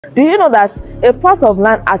Do you know that a plot of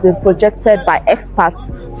land has been projected by experts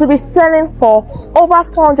to be selling for over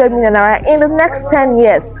 400 million naira in the next 10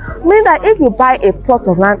 years? Meaning that if you buy a plot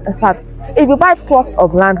of land, in fact, if you buy plots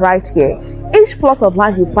of land right here, each plot of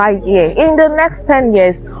land you buy here in the next 10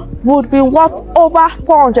 years would be worth over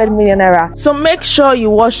 400 million naira. So make sure you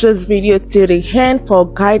watch this video till the end for a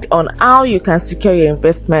guide on how you can secure your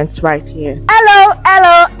investments right here. Hello.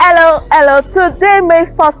 Today, May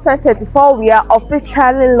 4th, 2024, we are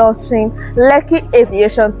officially launching Lekki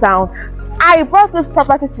Aviation Town. I brought this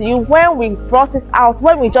property to you when we brought it out,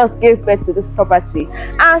 when we just gave birth to this property.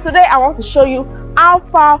 And today I want to show you how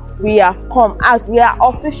far we have come as we are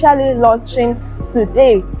officially launching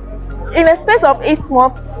today. In a space of 8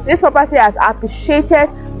 months, this property has appreciated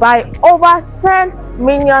by over 10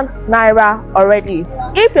 million naira already.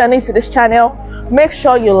 If you're new to this channel, make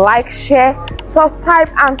sure you like, share, subscribe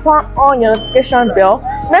and turn on your notification bell.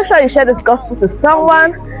 Make sure you share this gospel to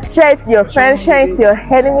someone, share it to your friends, share it to your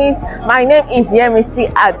enemies. My name is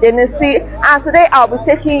Yemisi Adenisi, and today I'll be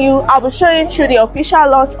showing you through the official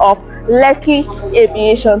launch of Lekki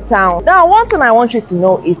Aviation Town. Now, one thing I want you to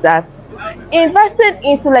know is that investing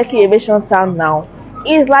into Lekki Aviation Town now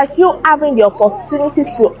is like you having the opportunity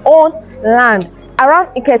to own land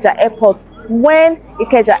around Ikeja Airport when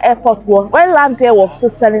land there was still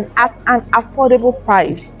selling at an affordable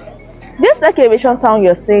price. This Lekki Aviation Town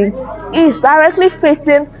you're seeing is directly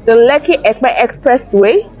facing the Lekki-Ekpe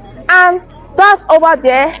Expressway, and that over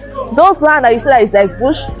there, those land that you see that is like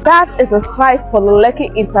bush, that is a site for the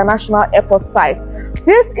Lekki International Airport site.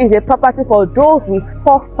 This is a property for those with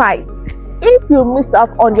foresight. If you missed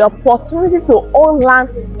out on the opportunity to own land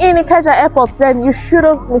in Ikeja Airport, then you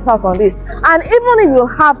shouldn't miss out on this. And even if you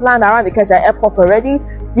have land around Ikeja Airport already,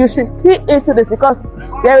 you should key into this because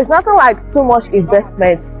there is nothing like too much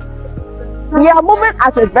investment. We are moving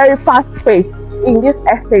at a very fast pace in this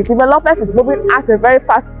estate. Development is moving at a very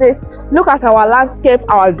fast pace. Look at our landscape.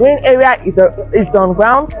 Our green area is on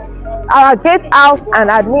ground. Our gatehouse and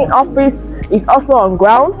admin office is also on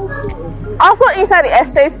ground. Also inside the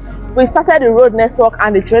estate, we started the road network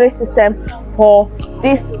and the drainage system for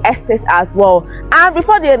this estate as well. And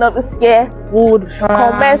before the end of this year, we would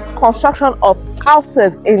commence construction of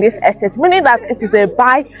houses in this estate, meaning that it is a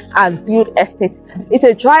buy and build estate. It's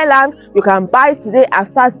a dry land. You can buy today and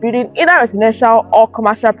start building either residential or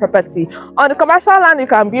commercial property. On the commercial land, you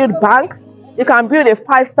can build banks, you can build a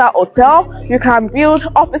 5-star hotel, you can build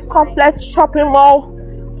office complex, shopping mall,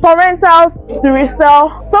 for rentals to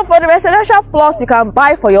resell. So for the residential plots, you can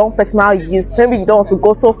buy for your own personal use. Maybe you don't want to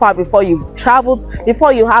go so far before you've traveled,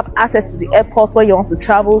 before you have access to the airport where you want to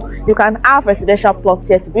travel. You can have residential plots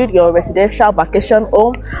here to build your residential vacation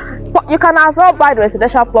home. But you can as well buy the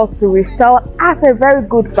residential plots to resell at a very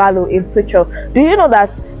good value in future. Do you know that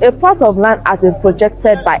a plot of land has been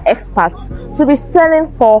projected by experts to be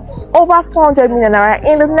selling for over 400 million naira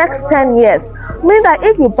in the next 10 years? Meaning that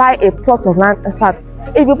if you buy a plot of land, in fact,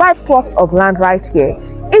 if you buy plots of land right here,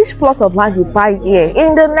 each plot of land you buy here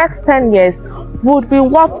in the next 10 years would be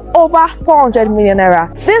worth over 400 million naira.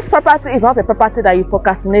 This property is not a property that you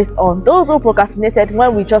procrastinate on. Those who procrastinated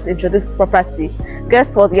when we just introduced this property,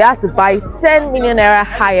 guess what? You have to buy 10 million naira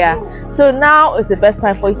higher. So now is the best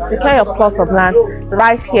time for you to secure your plot of land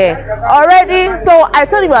right here already. So I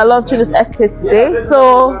told you we are launching this estate today,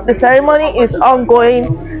 so the ceremony is ongoing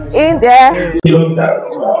in there.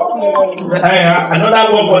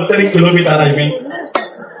 Another 1.3 kilometers, I mean.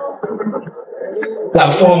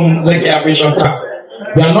 Platform like Aviation Town.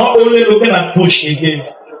 We are not only looking at push again,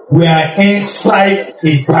 we are inside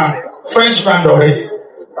a town. French brand already.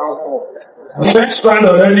 French brand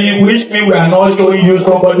already, which means we are not showing you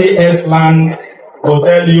somebody else's land or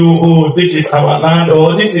tell you, oh, this is our land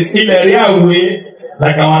or this is in a real way,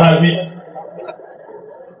 like our Arabic.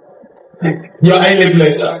 You are highly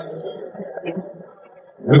blessed.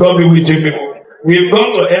 Because we will take people. We've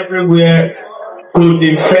gone to everywhere to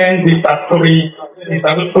defend the statutory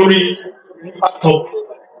part of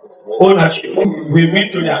ownership. We've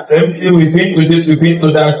been to the assembly, we've been to this, we've been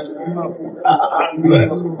to that.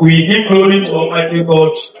 We give glory to Almighty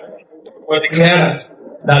God for the clearance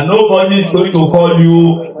that nobody is going to call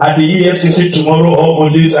you at the EFCC tomorrow or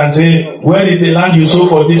police and say, where is the land you sold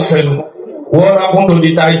for this fellow? What happened to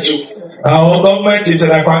the title? Our government is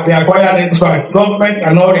requiring it back. Government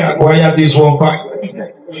cannot require this one back.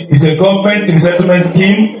 It's a government resettlement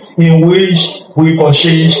scheme in which we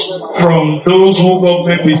purchase from those who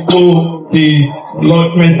government bestow the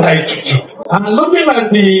allotment title to. And looking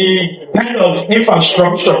at the kind of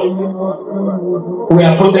infrastructure we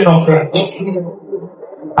are putting on ground,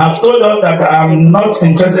 I've told us that I'm not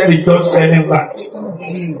interested in just selling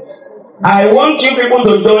land. I want you people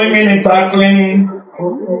to join me in tackling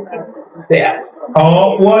there,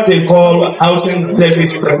 or what they call housing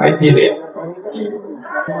service in Nigeria.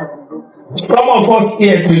 Some of us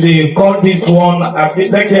here today call this one like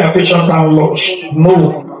Aviation launch.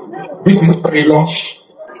 No, this is pre-launch.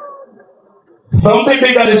 Something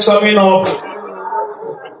bigger is coming up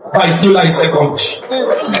by July 2nd.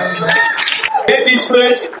 Get this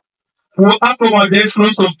place will accommodate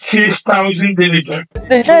close to 6,000 villagers.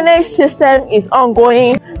 The drainage system is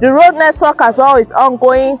ongoing. The road network as well is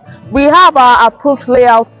ongoing. We have our approved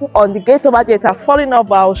layouts on the gate over there. It has fallen up,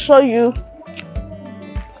 but I'll show you.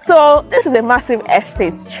 So this is a massive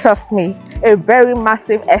estate, trust me, a very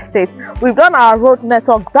massive estate. We've done our road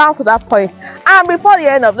network down to that point, and before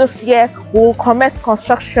the end of this year, we'll commence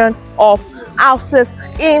construction of houses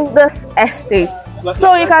in this estate.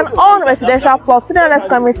 So you can own residential plot 300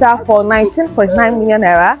 square meter for 19.9 million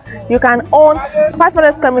naira. You can own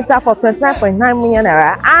 500 square meter for 29.9 million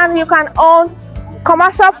naira, and you can own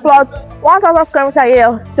commercial plots 1,000 square meter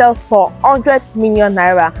here sells for 100 million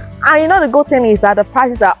naira. And you know the good thing is that the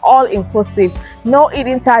prices are all inclusive, no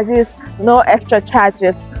hidden charges, no extra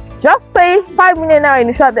charges. Just pay 5 million naira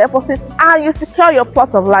initial deposit and you secure your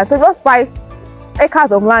plot of land. So just buy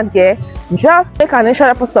acres of land here, just make an initial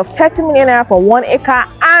deposit of 30 million naira for 1 acre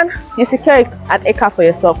and you secure an acre for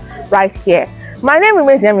yourself right here. My name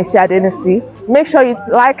remains Yemisi Adenisi. Make sure you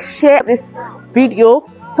like, share this video,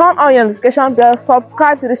 turn on your notification bell,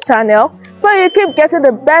 subscribe to this channel so you keep getting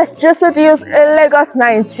the best juicy deals in Lagos,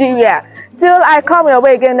 Nigeria. Till I come your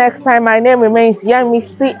way again next time, my name remains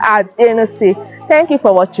Yemisi Adenisi. Thank you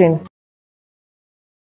for watching.